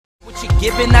what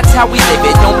you're given, that's how we live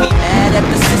it. Don't be mad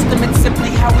at the system, it's simply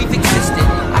how we've existed.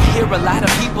 I hear a lot of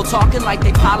people talking like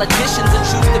they politicians and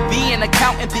choose to be an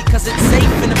accountant because it's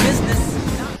safe in the business.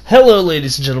 Hello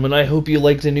ladies and gentlemen, I hope you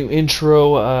liked the new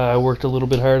intro. I worked a little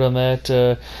bit hard on that,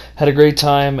 had a great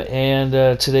time,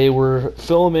 and today we're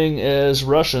filming as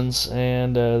Russians,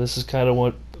 and this is kind of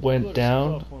what went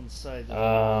down.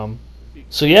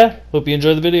 So yeah, hope you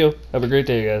enjoy the video. Have a great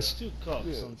day, guys. Two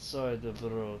cops on side of the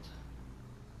road.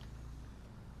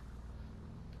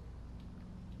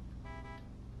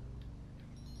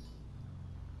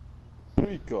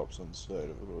 Three cops on the side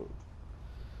of the road.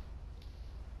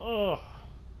 Oh,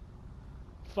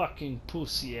 fucking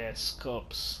pussy ass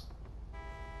cops.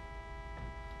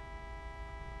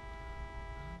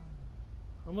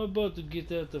 I'm about to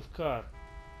get out of car.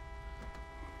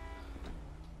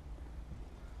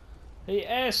 Hey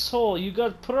asshole, you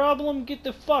got problem? Get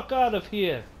the fuck out of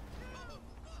here.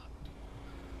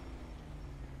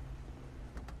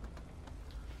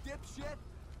 Dipshit.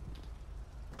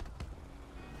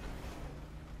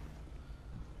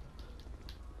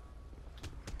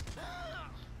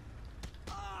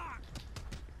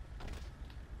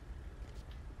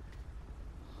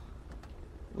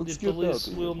 Let's The get police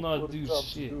out of will here not before the do cops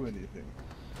shit. do anything.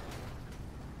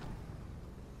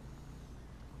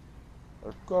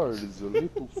 Our car is a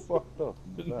little fucked up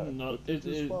in the back. No, but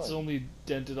it's fine. only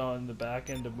dented on the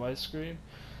back end of my screen.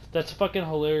 That's fucking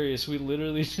hilarious. We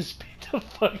literally just beat the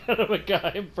fuck out of a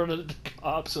guy in front of the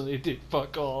cops and they did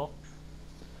fuck all.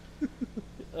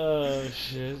 Oh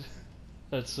shit.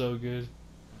 That's so good.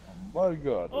 My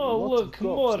God. Oh lots look, of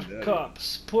more cops in that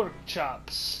cops. Pork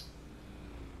chops.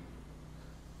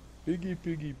 area. Piggy,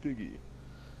 piggy, piggy.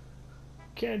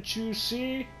 Can't you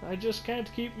see? I just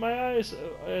can't keep my eyes.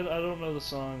 I don't know the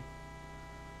song.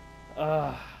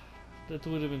 Ah, that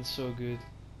would have been so good.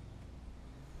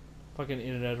 Fucking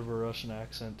in and out of a Russian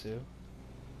accent too.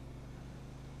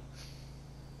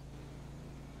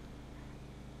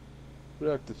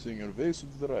 Practicing evasive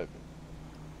driving.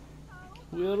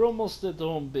 We're almost at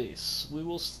home base. We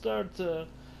will start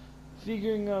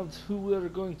figuring out who we're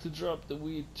going to drop the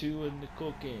weed to and the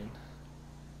cocaine.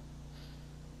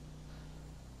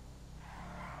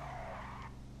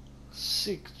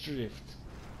 Sick drift.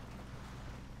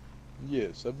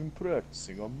 Yes, I've been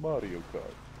practicing on Mario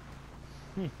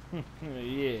Kart.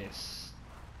 Yes.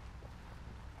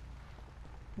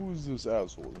 Who's this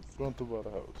asshole in front of our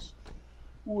house?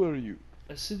 Who are you?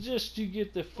 I suggest you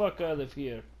get the fuck out of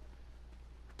here.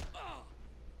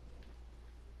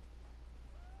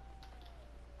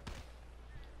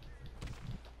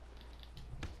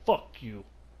 Fuck you.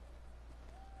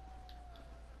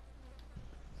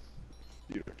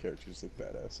 Your characters look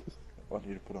badasses. I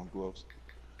need to put on gloves.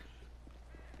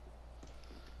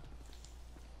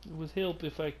 It would help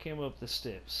if I came up the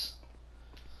steps.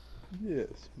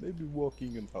 Yes, maybe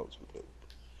walking in house would help.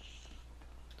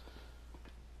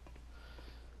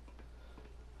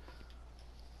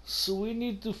 So we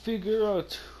need to figure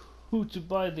out who to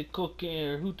buy the cocaine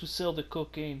or who to sell the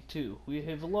cocaine to. We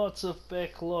have lots of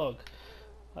backlog.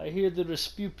 I hear there are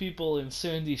few people in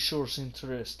Sandy Shores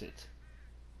interested.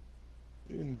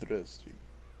 Interesting.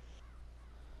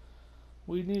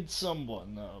 We need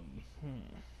someone.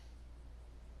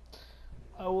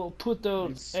 I will put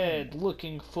out ad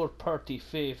looking for party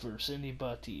favors.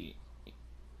 Anybody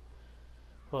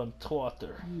on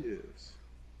Twitter? Yes.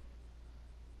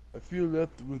 I feel that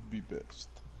would be best.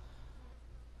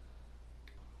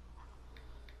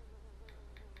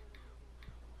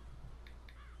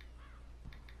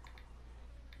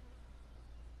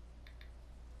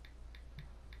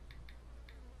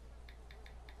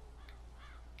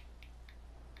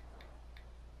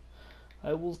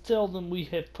 I will tell them we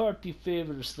have party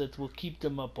favors that will keep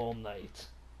them up all night.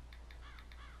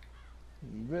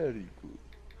 Very good.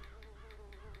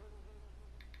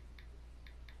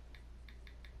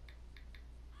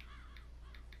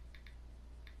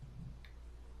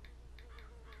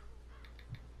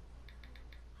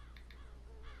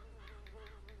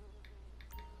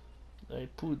 I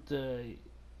put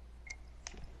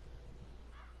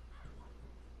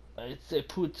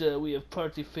we have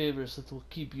party favors that will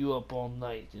keep you up all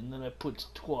night, and then I put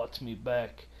twat me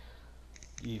back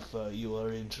if you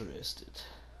are interested.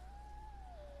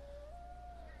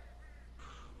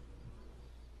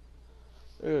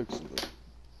 Excellent.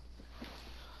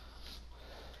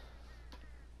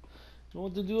 You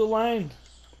want to do a line?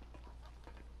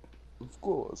 Of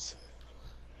course.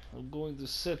 I'm going to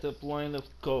set up line of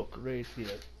coke right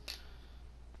here.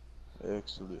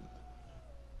 Excellent.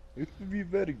 It will be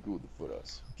very good for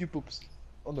us. Keep us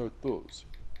on our toes.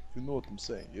 If you know what I'm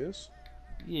saying, yes?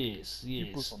 Yes,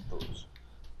 Keep us yes. on toes.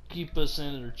 keep us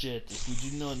energetic. We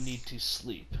do not need to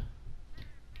sleep.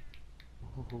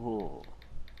 Oh,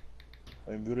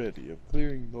 I'm ready. I'm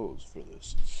clearing nose for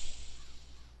this.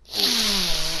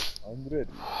 Oh, I'm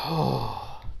ready.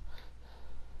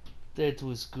 That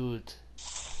was good.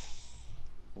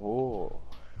 Oh,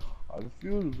 I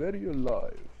feel very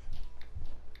alive.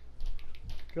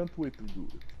 Can't wait to do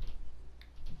it.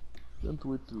 Can't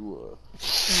wait to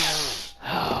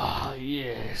Ah, get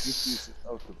yes. this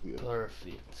out of here.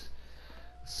 Perfect.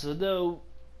 So now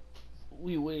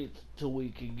we wait till we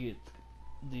can get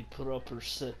the proper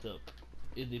setup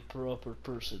and the proper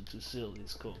person to sell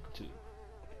this coke to.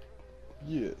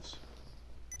 Yes.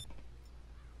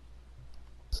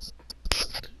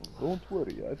 Don't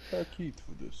worry, I pack heat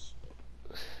for this.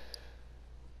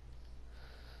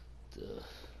 Duh.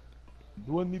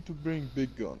 Do I need to bring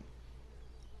big gun?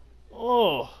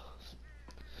 Oh,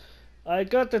 I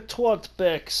got a twat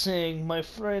back saying my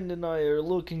friend and I are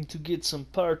looking to get some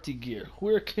party gear.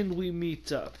 Where can we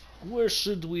meet up? Where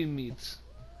should we meet?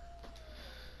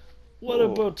 What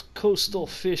Oh. about coastal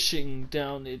fishing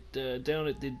down at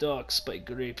the docks by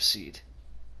Grapeseed?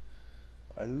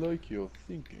 I like your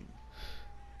thinking.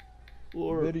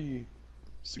 Or Very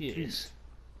secret. yes.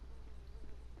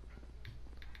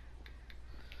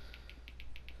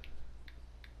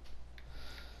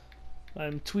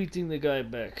 I'm tweeting the guy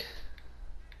back.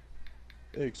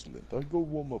 Excellent. I'll go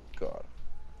warm up car.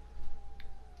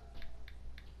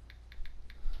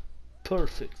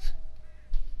 Perfect.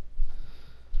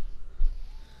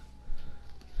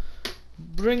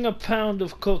 Bring a pound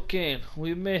of cocaine.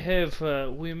 We may have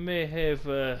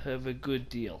a good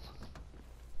deal.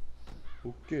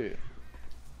 Okay.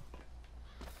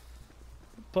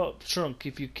 Pop trunk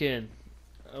if you can.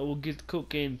 I will get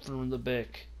cocaine from the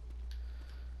back.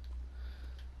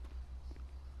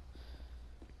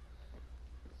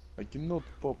 I cannot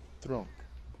pop trunk.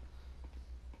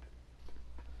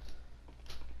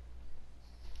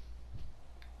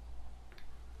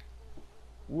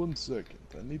 One second.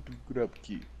 I need to grab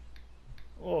key.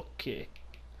 Okay.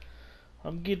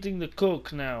 I'm getting the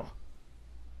coke now.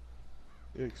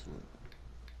 Excellent.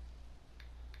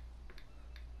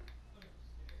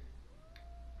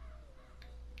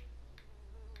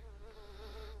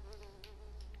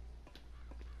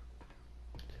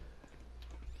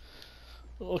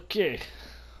 Okay.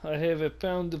 I have a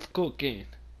pound of cocaine.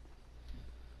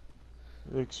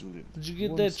 Excellent. Did you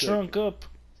get One that second. trunk up?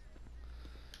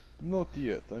 Not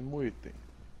yet. I'm waiting.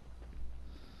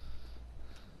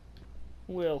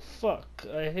 Well, fuck.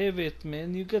 I have it,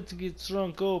 man. You got to get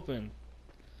trunk open.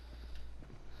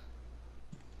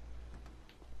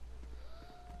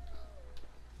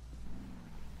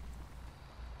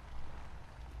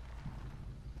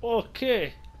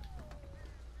 Okay.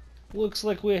 Looks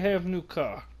like we have new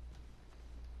car.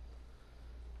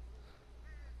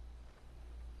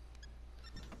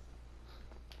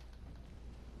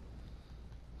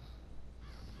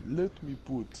 Let me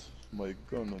put my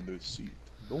gun on the seat.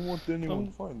 Don't want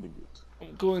anyone finding it.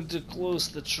 I'm going to close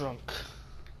the trunk.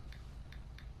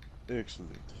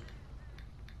 Excellent.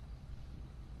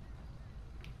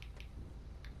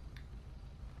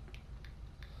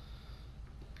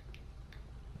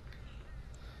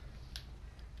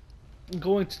 I'm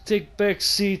going to take back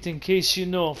seat in case you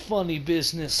know funny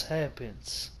business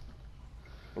happens.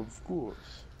 Of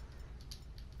course.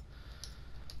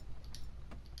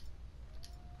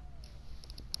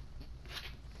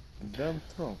 Damn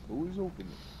trunk, who is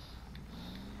opening?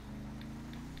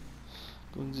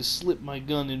 Going to slip my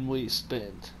gun in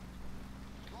waistband.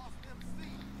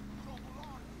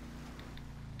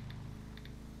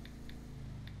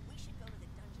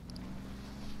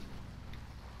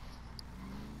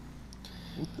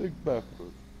 We'll take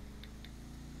backward.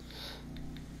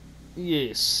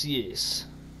 Yes, yes.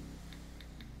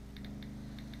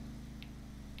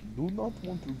 Do not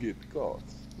want to get caught.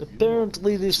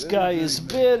 Apparently this very, guy very is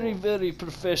very very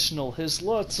professional, has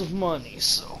lots of money,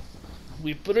 so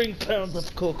we bring pound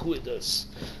of coke with us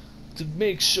to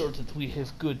make sure that we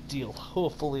have good deal.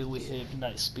 Hopefully we have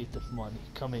nice bit of money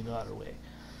coming our way.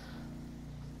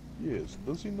 Yes,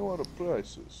 does he know our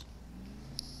prices?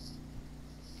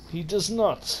 He does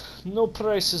not. No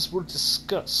prices were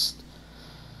discussed.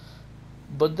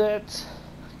 But that,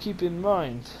 keep in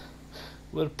mind,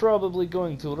 we're probably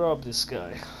going to rob this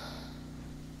guy.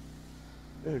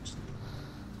 Excellent.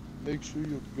 Make sure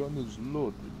your gun is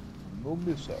loaded. No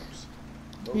mishaps.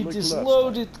 Not It like is last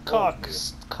loaded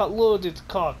time. loaded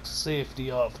cocked safety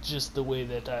off just the way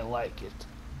that I like it.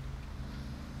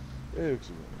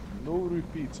 Excellent. No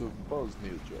repeats of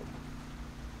Bosnia job.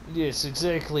 Yes,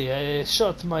 exactly. I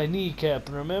shot my kneecap,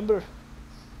 remember?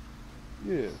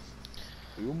 Yes.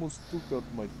 I almost took out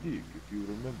my dick, if you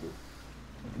remember.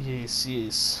 Yes,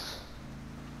 yes.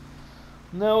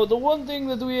 Now, the one thing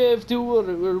that we have to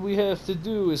or we have to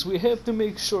do is we have to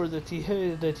make sure that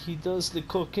he does the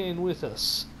cocaine with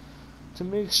us, to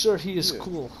make sure he is Yes.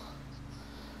 cool.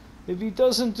 If he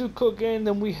doesn't do cocaine,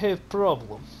 then we have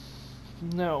problem.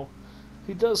 Now,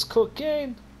 he does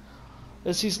cocaine.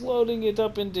 As he's loading it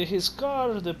up into his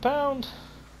car, the pound,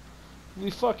 we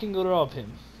fucking rob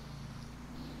him.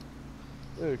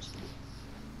 Excellent.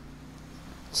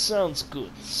 Sounds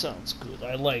good. Sounds good.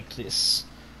 I like this.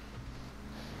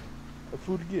 I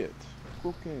forget.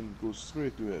 Cocaine goes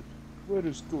straight to head. Where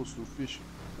is coastal fishing?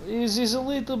 He's a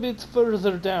little bit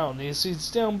further down.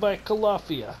 He's down by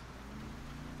Calafia.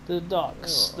 The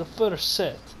docks. Oh. The first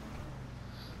set.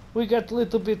 We got a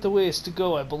little bit of ways to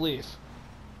go, I believe.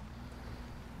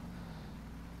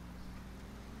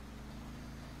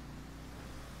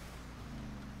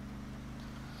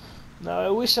 Now I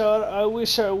wish our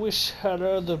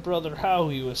other brother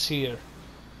Howie was here.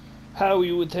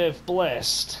 Howie would have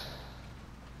blessed.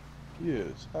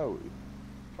 Yes, Howie.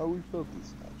 Howie felt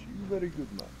this match. You very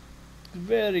good man.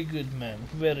 Very good man.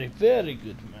 Very, very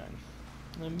good man.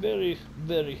 I'm very,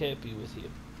 very happy with you.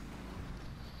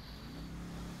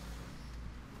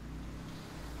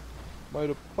 My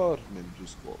apartment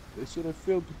just called. They said I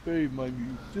failed to pay my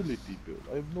utility bill.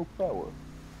 I have no power.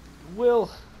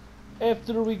 Well,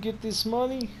 after we get this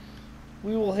money,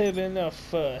 we will have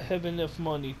enough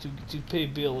money to pay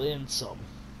bill and some.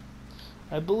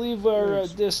 I believe our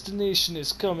Yes. destination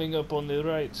is coming up on the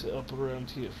right, up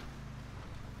around here.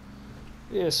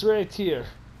 Yes, right here,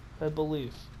 I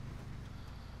believe.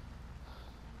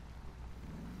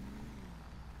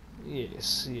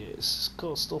 Yes, yes,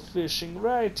 coastal fishing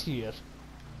right here.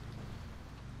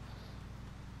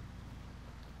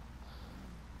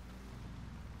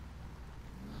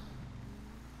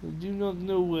 I do not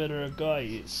know where our guy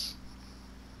is.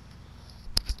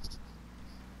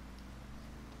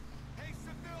 Hey,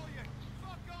 civilian!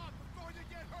 Fuck off before you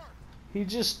get hurt! He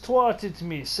just twatted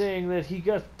me, saying that he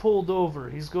got pulled over.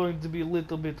 He's going to be a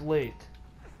little bit late.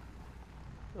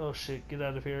 Oh shit, get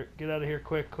out of here. Get out of here,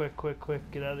 quick, quick, quick, quick.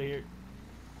 Get out of here.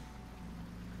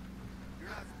 You're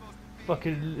not supposed to be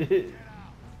Fucking Get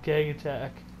out! gang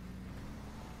attack.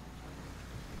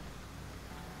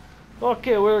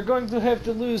 Okay, we're going to have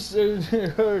to lose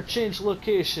or change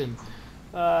location.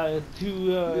 Let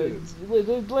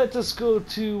us go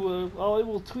to. I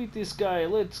will tweet this guy.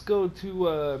 Let's go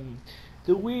to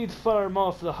the weed farm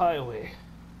off the highway.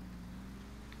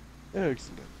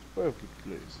 Excellent. Perfect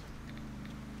place.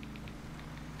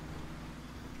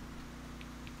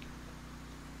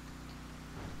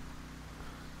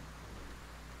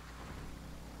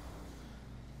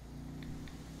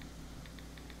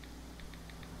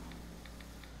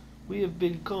 We have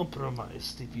been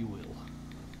compromised, if you will.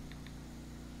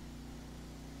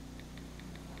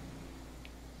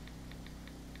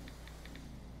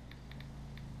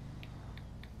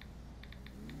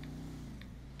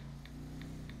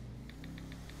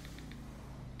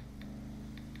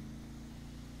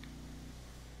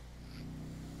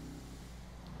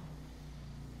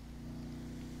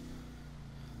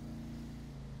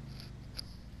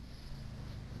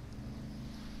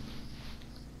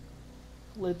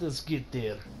 Let us get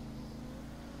there.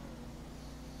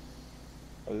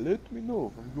 Let me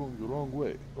know if I'm going the wrong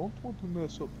way. Don't want to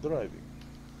mess up driving.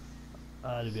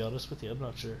 To be honest with you, I'm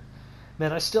not sure.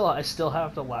 Man, I still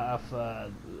have to laugh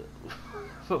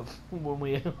when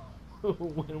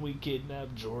we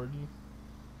kidnapped Jordan.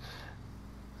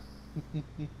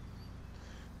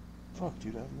 Fuck,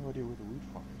 dude, I have no idea where the weed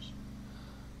farm is.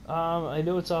 I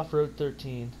know it's off Road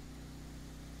 13.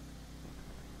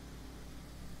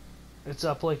 It's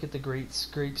up like at the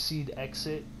Grapeseed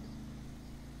exit.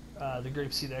 The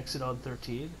Grapeseed exit on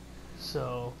 13.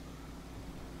 So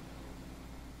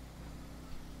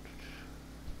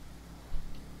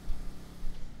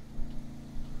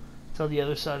it's on the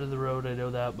other side of the road, I know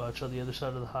that much, on the other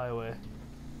side of the highway.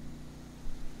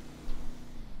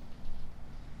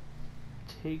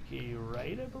 Take a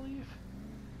right, I believe.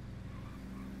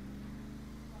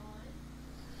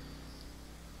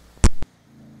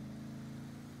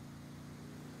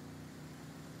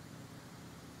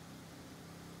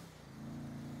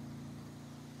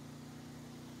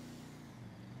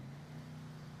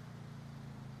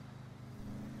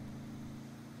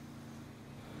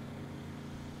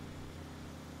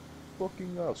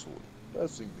 Fucking asshole.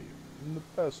 Passing me in the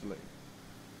pass lane.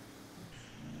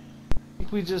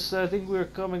 I think we're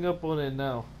coming up on it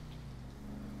now.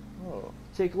 Oh,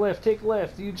 Take left,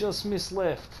 you just missed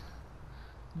left.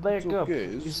 Back It's up. okay,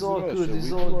 this It's is all Russia, good, it's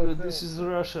we all do our good. thing. This is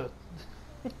Russia.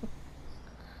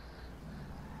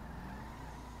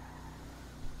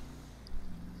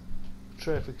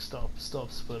 traffic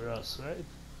stops for us, right?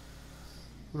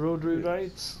 Road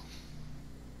rewrites.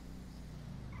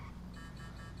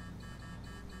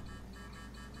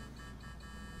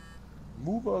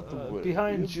 Move out the way. We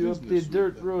Behind have you, up the business with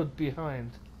dirt them. road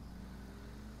behind.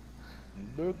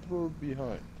 Dirt road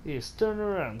behind. Yes, turn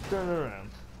around, turn around.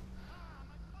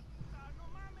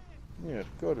 Yeah,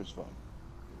 car is fine.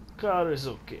 Car is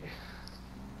okay.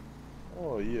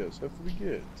 Oh yes, I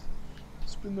forget.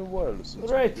 It's been a while since.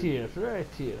 Right here,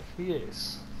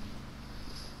 yes.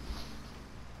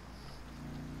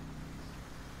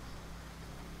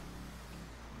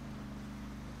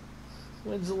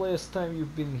 When's the last time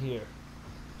you've been here?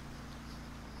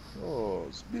 Oh,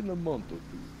 it's been a month or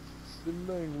two. It's been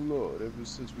lying low ever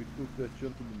since we took that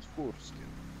gentleman's foreskin.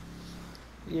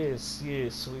 Yes,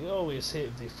 we always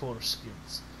have the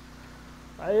foreskins.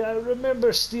 I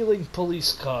remember stealing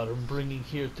police car and bringing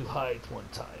here to hide one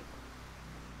time.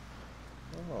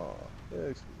 Ah,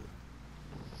 excellent.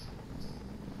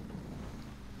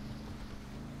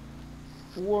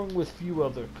 Along with few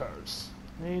other cars.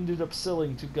 I ended up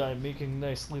selling to guy, making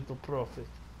nice little profit.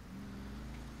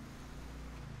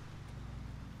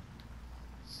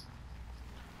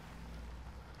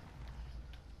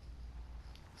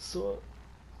 So,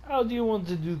 how do you want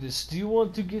to do this? Do you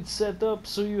want to get set up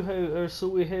so you have, or so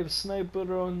we have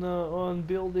sniper on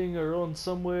building or on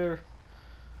somewhere,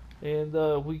 and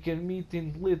we can meet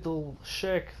in little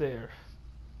shack there,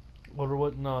 or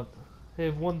whatnot?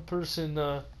 Have one person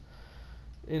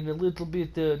in a little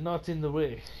bit not in the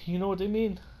way. You know what I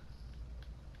mean?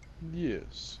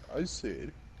 Yes, I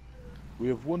said we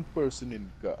have one person in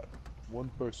car. One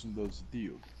person does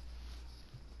deal.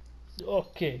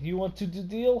 Okay, you want to do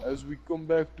deal? As we come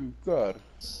back to car,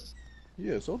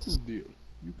 yes, I'll do deal.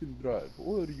 You can drive,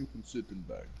 or you can sit in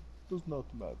back. Does not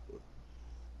matter.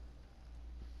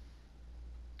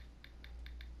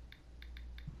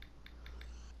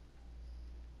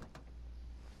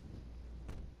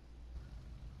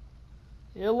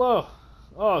 Hello.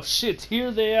 Oh shit,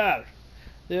 here they are.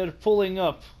 They're pulling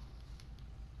up.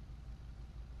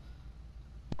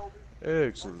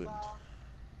 Excellent.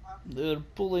 They're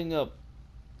pulling up.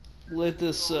 Let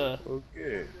us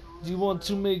Okay. do you want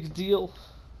to make deal?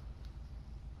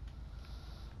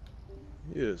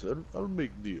 Yes, I'll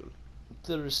make deal.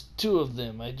 There's two of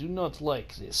them. I do not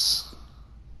like this.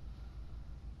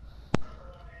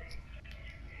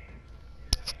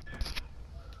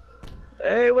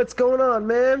 Hey, what's going on,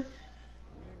 man?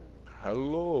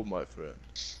 Hello, my friend.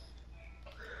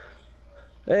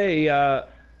 Hey,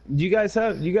 you guys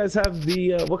have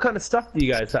the what kind of stuff do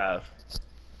you guys have?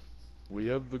 We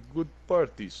have the good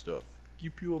party stuff.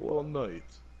 Keep you up all night.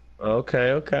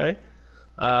 Okay, okay.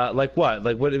 Like what?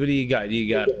 Like what do you got? You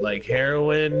got like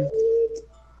heroin?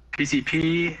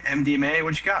 PCP, MDMA,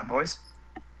 what you got, boys?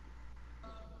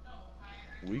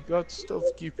 We got stuff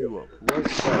keep you up.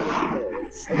 Right now.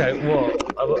 Okay, well,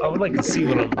 I would like to see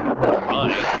what I'm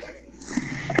buying.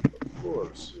 Of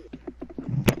course.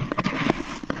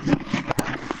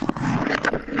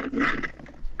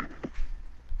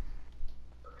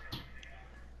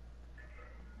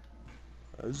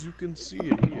 As you can see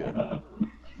it here,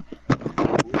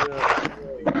 we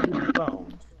have a good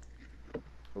pound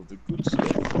of the good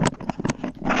stuff.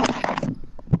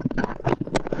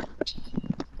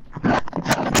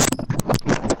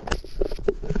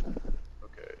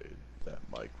 Okay, that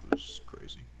mic was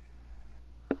crazy.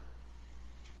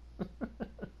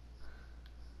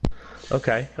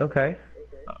 Okay, okay.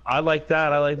 I like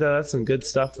that. I like that. That's some good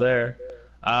stuff there.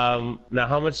 Now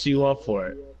how much do you want for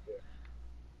it?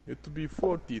 It would be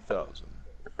 40,000.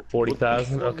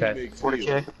 40,000? Okay.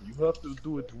 40K. You have to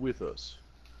do it with us.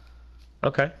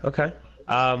 Okay, okay.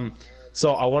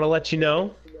 So I want to let you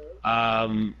know,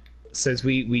 since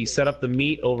we set up the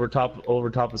meet over top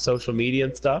of social media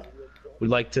and stuff, we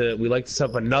like to set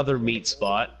up another meet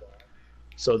spot,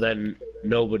 so then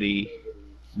no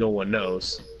one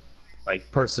knows, like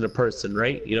person to person,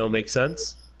 right? You know, make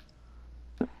sense?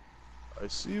 I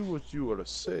see what you are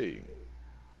saying.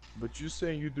 But you're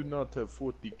saying you do not have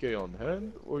 40k on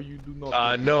hand, or you do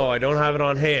not? No, I don't have it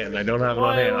on hand. I don't have it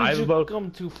on hand. I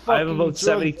have about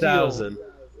 70,000.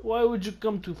 Why would you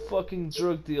come to fucking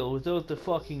drug deal without the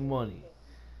fucking money?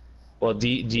 Well, do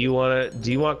you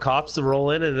want cops to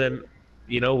roll in and then,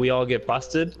 you know, we all get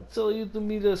busted? Tell you to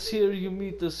meet us here, you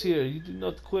meet us here. You do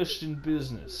not question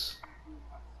business.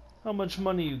 How much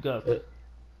money you got?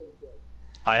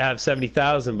 I have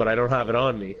 70,000, but I don't have it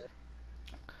on me.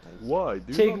 Why? Do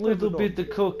you Take not have little it on bit you? of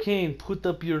cocaine, put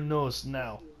up your nose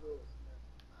now.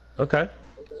 Okay.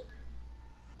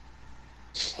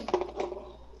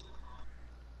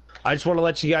 I just want to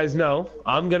let you guys know,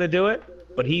 I'm gonna do it.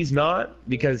 but he's not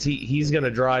because he's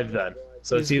gonna drive then.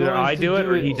 So He's it's either going I to do it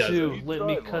or he too. doesn't. Let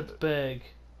me Drive on cut it. bag.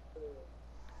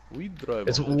 We drive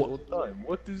It's on it all the time.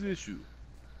 What is the issue?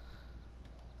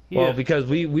 Well, Here. because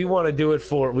we want to do it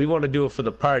for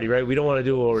the party, right? We don't want to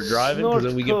do it while we're driving because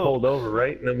then we get Snort pulled coke. over,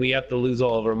 right? And then we have to lose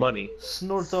all of our money.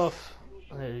 Snort off.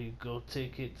 There you go.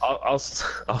 Take it. I'll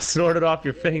snort it off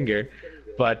your finger,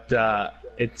 but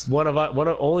it's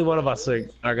only one of us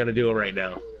are gonna do it right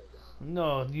now.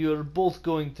 No, you're both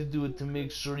going to do it to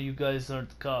make sure you guys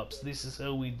aren't cops. This is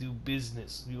how we do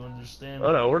business. You understand?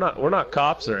 Oh no, we're not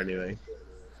cops or anything.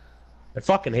 I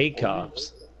fucking hate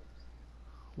cops.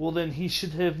 Well, then he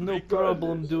should have no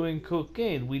problem doing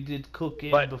cocaine. We did cocaine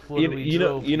But before we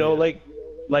drove you know, here.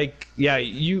 like yeah,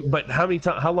 you. But how many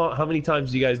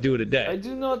times do you guys do it a I day?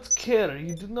 do not care.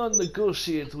 You do not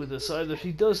negotiate with us. Either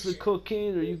he does the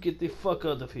cocaine or you get the fuck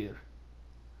out of here.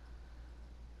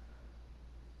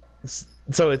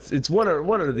 So it's one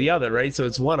or the other, right? So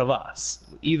it's one of us,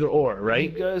 either or, You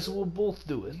right? guys will both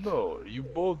do it. No, you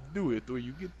both do it or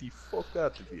you get the fuck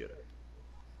out of here.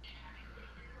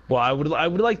 Well, I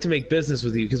would like to make business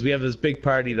with you because we have this big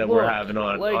party that we're Look, having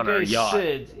on like our I yacht.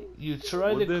 said, you try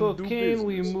Well, the then do cocaine,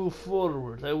 we business. move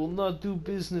forward. I will not do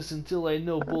business until I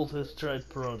know both has tried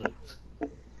product.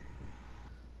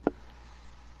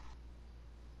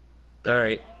 All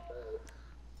right.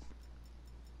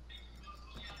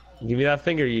 Give me that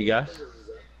finger you got.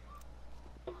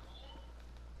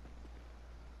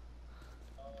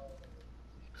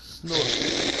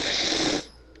 Snort.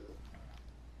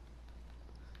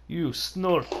 You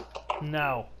snort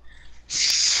now.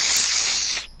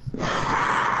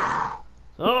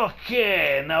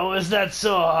 Okay, now is that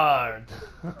so hard?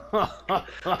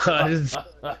 Just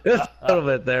a little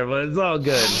bit there, but it's all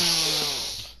good.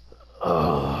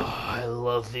 Oh, I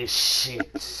love this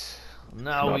shit.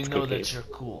 Now Not we know cocaine. that you're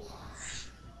cool.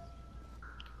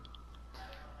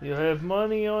 You have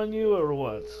money on you or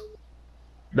what?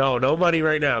 No money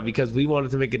right now because we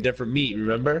wanted to make a different meat.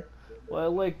 Remember? Well, I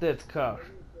like that car.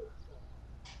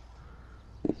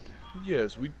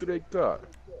 Yes, we trade car.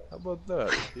 How about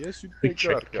that? Yes, you We take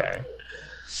our tricked car. car.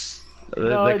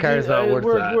 No, The car's not worth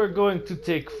that. we're going to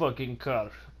take fucking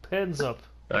car. Hands up.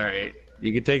 All right,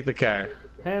 you can take the car.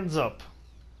 Hands up.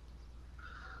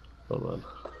 Hold on.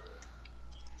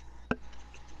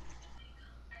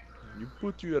 You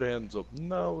put your hands up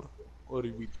now, or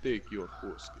we take your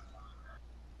foreskin.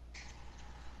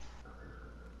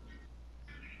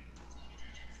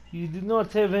 You do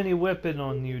not have any weapon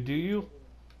on you, do you?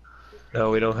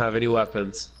 No, we don't have any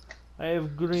weapons. I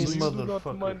have green So you do not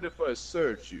motherfucker. mind if I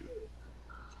search you?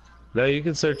 No, you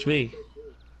can search me.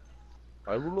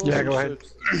 I will also Yeah, go ahead.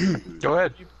 search you. Go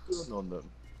ahead. Keep going on them.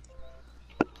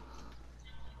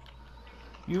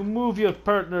 You move, your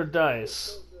partner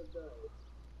dies.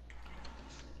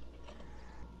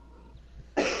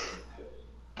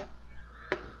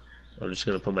 I'm just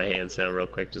gonna put my hands down real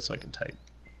quick just so I can type.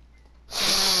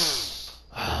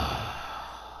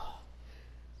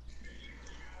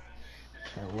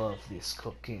 I love this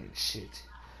cocaine shit.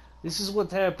 This is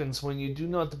what happens when you do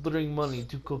not bring money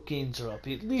to cocaine drop.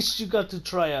 At least you got to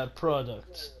try our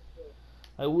product.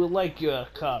 I will like your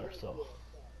car though.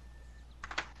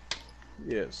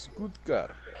 Yes, good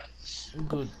car.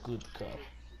 Good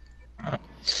car.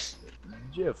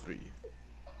 Jeffrey.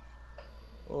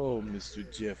 Oh, Mr.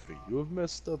 Jeffrey, you have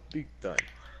messed up big time.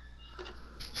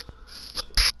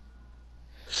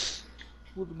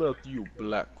 What about you,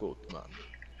 black coat man?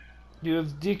 You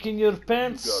have dick in your You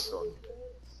pants? got on.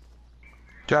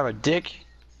 Do I have a dick?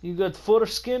 You got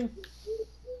foreskin?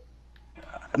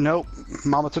 Nope.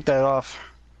 Mama took that off.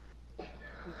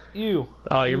 You.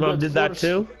 Oh, your You mom got did that fores-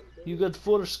 too? You got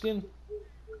foreskin?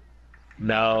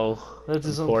 No. That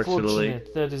is Unfortunately.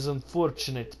 unfortunate. That is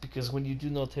unfortunate because when you do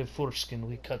not have foreskin,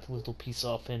 we cut a little piece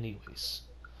off anyways.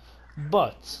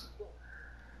 But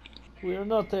we are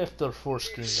not after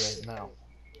foreskin right now,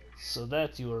 so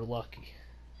that you are lucky.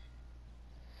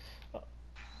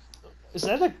 Is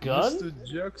that a gun? Mr.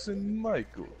 Jackson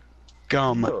Michael.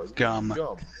 Gum. No, Gum.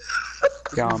 Gum.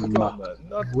 Gum. Man,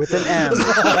 not With an M.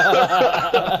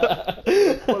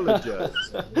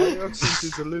 apologize. My accent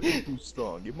is a little too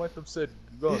strong. You might have said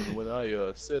gun when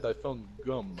I said I found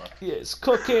gum. Yes,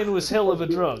 cocaine was hell of a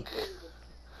drug.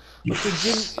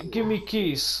 Okay, give me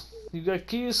keys. You got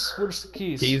keys? Where's the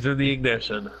keys? Keys in the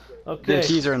ignition. The Okay,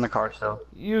 keys are in the car still.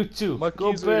 you two, My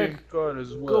go keys are in back. the car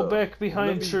as well. Go back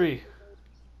behind Let me- tree.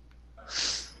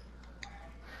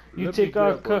 You let me take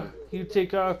our grab car. one. You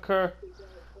take our car.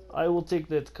 I will take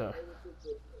that car.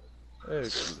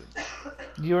 Excellent.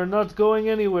 You're not going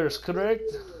anywhere, correct?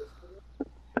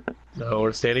 No,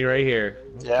 we're standing right here.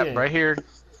 Yep, Okay. right here.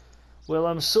 Well,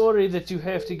 I'm sorry that you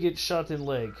have to get shot in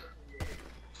leg.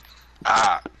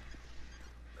 Ah.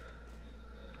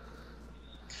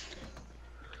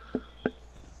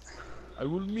 I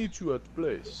will meet you at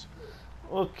place.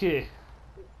 Okay.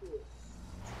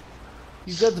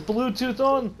 You got the Bluetooth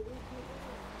on?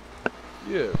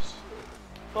 Yes.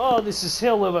 Oh, this is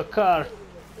hell of a car.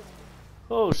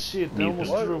 Oh shit, I Need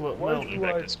almost Why, drove a mountain.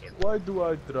 why do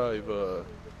I drive a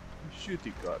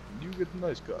shitty car? You get a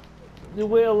nice car.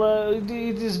 Well, it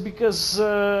is because,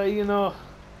 you know,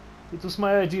 it was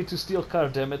my idea to steal car,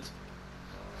 damn it.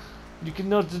 You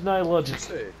cannot deny logic.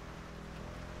 Say,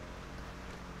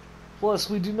 Plus,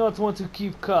 we do not want to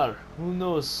keep car. Who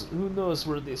knows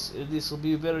where this will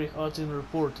be very hot and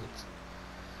reported.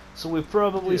 So we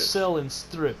probably Yes. sell and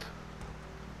strip.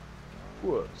 of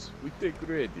course, we take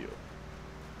radio.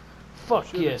 Fuck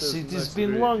Sure, it yes, has it has nice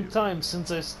been long radio. time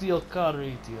since I steal car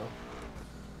radio.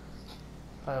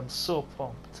 I am so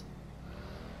pumped.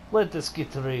 Let us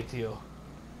get radio.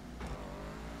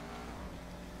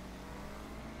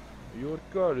 Your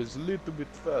car is a little bit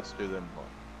faster than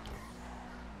mine.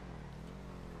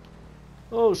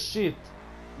 Oh shit.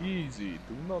 Easy,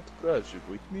 do not crash it.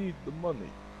 We need the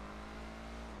money.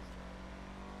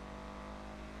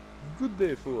 Good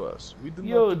day for us. We do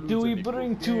Yo, not do lose we any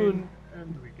bring to cocaine,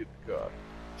 and we get car.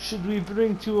 Should we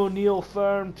bring to O'Neill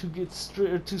Farm to get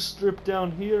to strip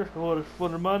down here, or for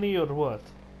money, or what?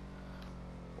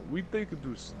 We take it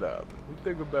to Slab. We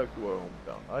take it back to our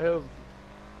hometown. I have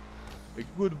a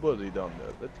good buddy down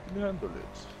there that can handle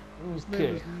it. His name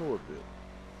Okay. is Norbert.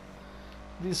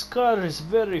 This car is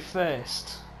very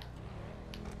fast.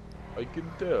 I can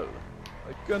tell.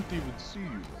 I can't even see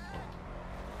you.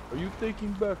 Are you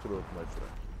taking back road, my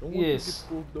friend? Don't want Yes. to get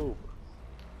pulled over.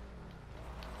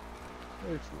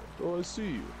 Excellent. Oh, I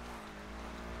see you.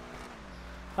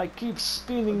 I keep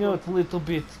spinning out a little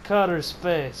bit. Car is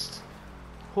fast.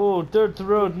 Oh, dirt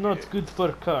road not good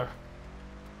for car.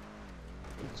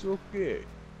 It's okay.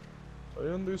 I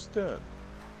understand.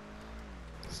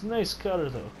 It's a nice car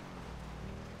though.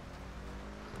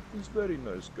 It's very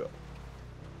nice guy.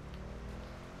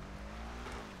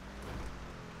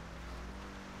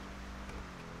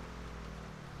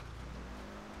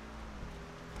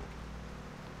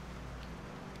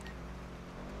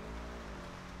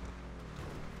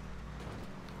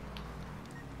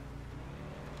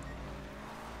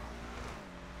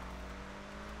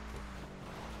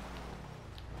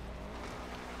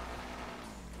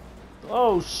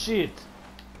 Oh shit.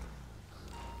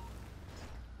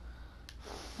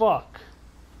 Fuck.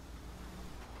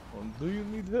 Do you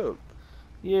need help?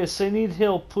 Yes, I need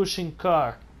help pushing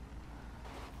car.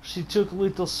 She took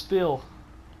little spill.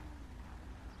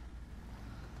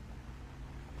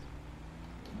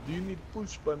 Do you need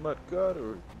pushed by my car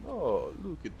or... Oh,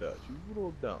 look at that. You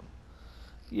rolled down.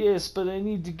 Yes, but I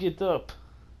need to get up.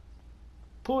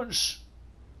 Push.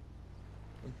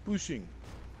 I'm pushing.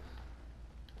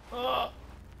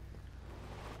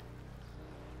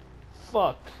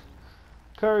 Fuck.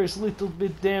 Car is a little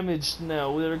bit damaged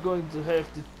now. We're going to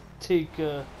have to take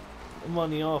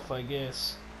money off, I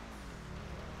guess.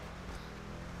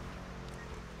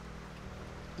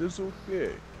 That's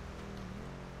okay.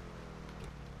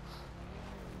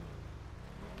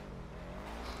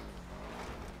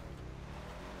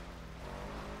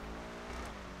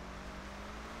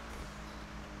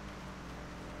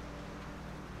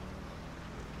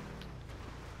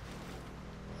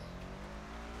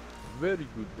 Very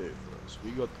good day for us.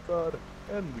 We got car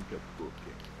and we got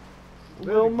cooking.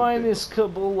 Very Well, good mine day. is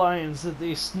couple lines that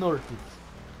they snorted.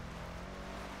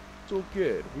 It's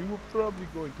okay. We were probably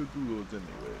going to do those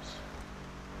anyways.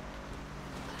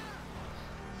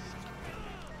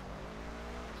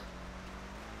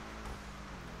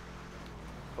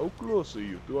 How close are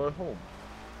you to our home?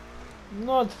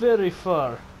 Not very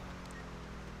far.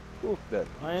 Look that.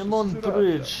 I this am is on Strata.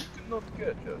 bridge. You cannot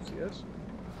catch us, yes?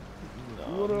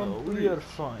 No, We're on no, we bridge. are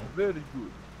fine. Very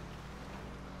good.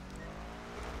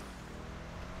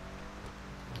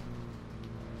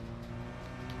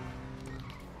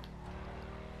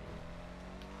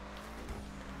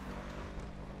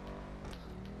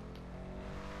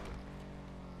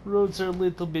 Roads are a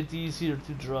little bit easier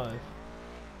to drive.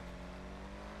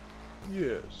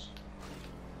 Yes.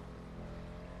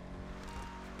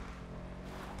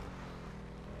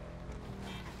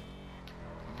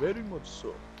 Very much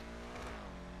so.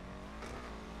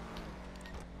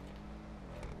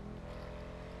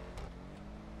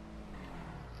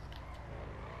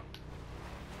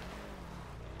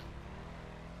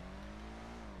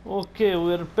 Okay,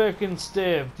 we're back in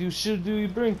stabbed. Do we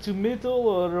bring to middle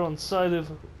or on side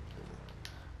of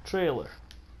trailer?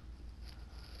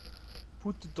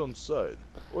 put it on side,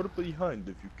 or behind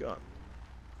if you can.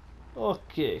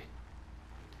 Okay.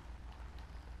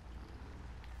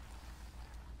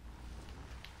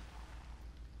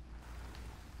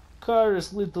 Car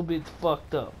is a little bit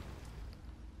fucked up.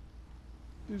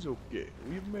 It's okay.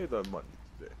 We've made our money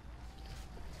today.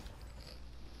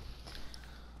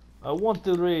 I want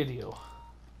the radio.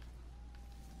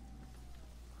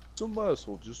 Some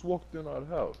asshole just walked in our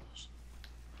house.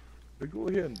 I go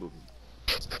handle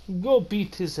him. Go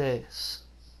beat his ass.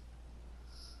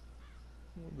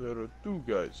 There are two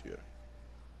guys here.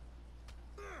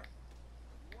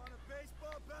 Want a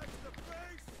baseball bat to the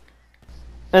face?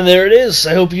 And there it is.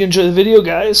 I hope you enjoy the video,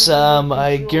 guys.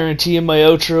 I guarantee in my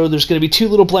outro there's going to be 2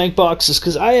 little blank boxes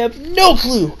because I have no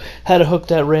clue how to hook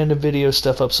that random video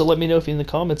stuff up. So let me know in the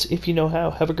comments if you know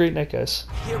how. Have a great night, guys.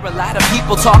 Hear a lot of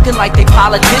people talking like they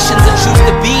politicians and choose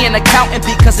to be an accountant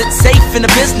because it's safe in the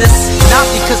business, not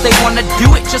because they want to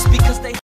do it, just because they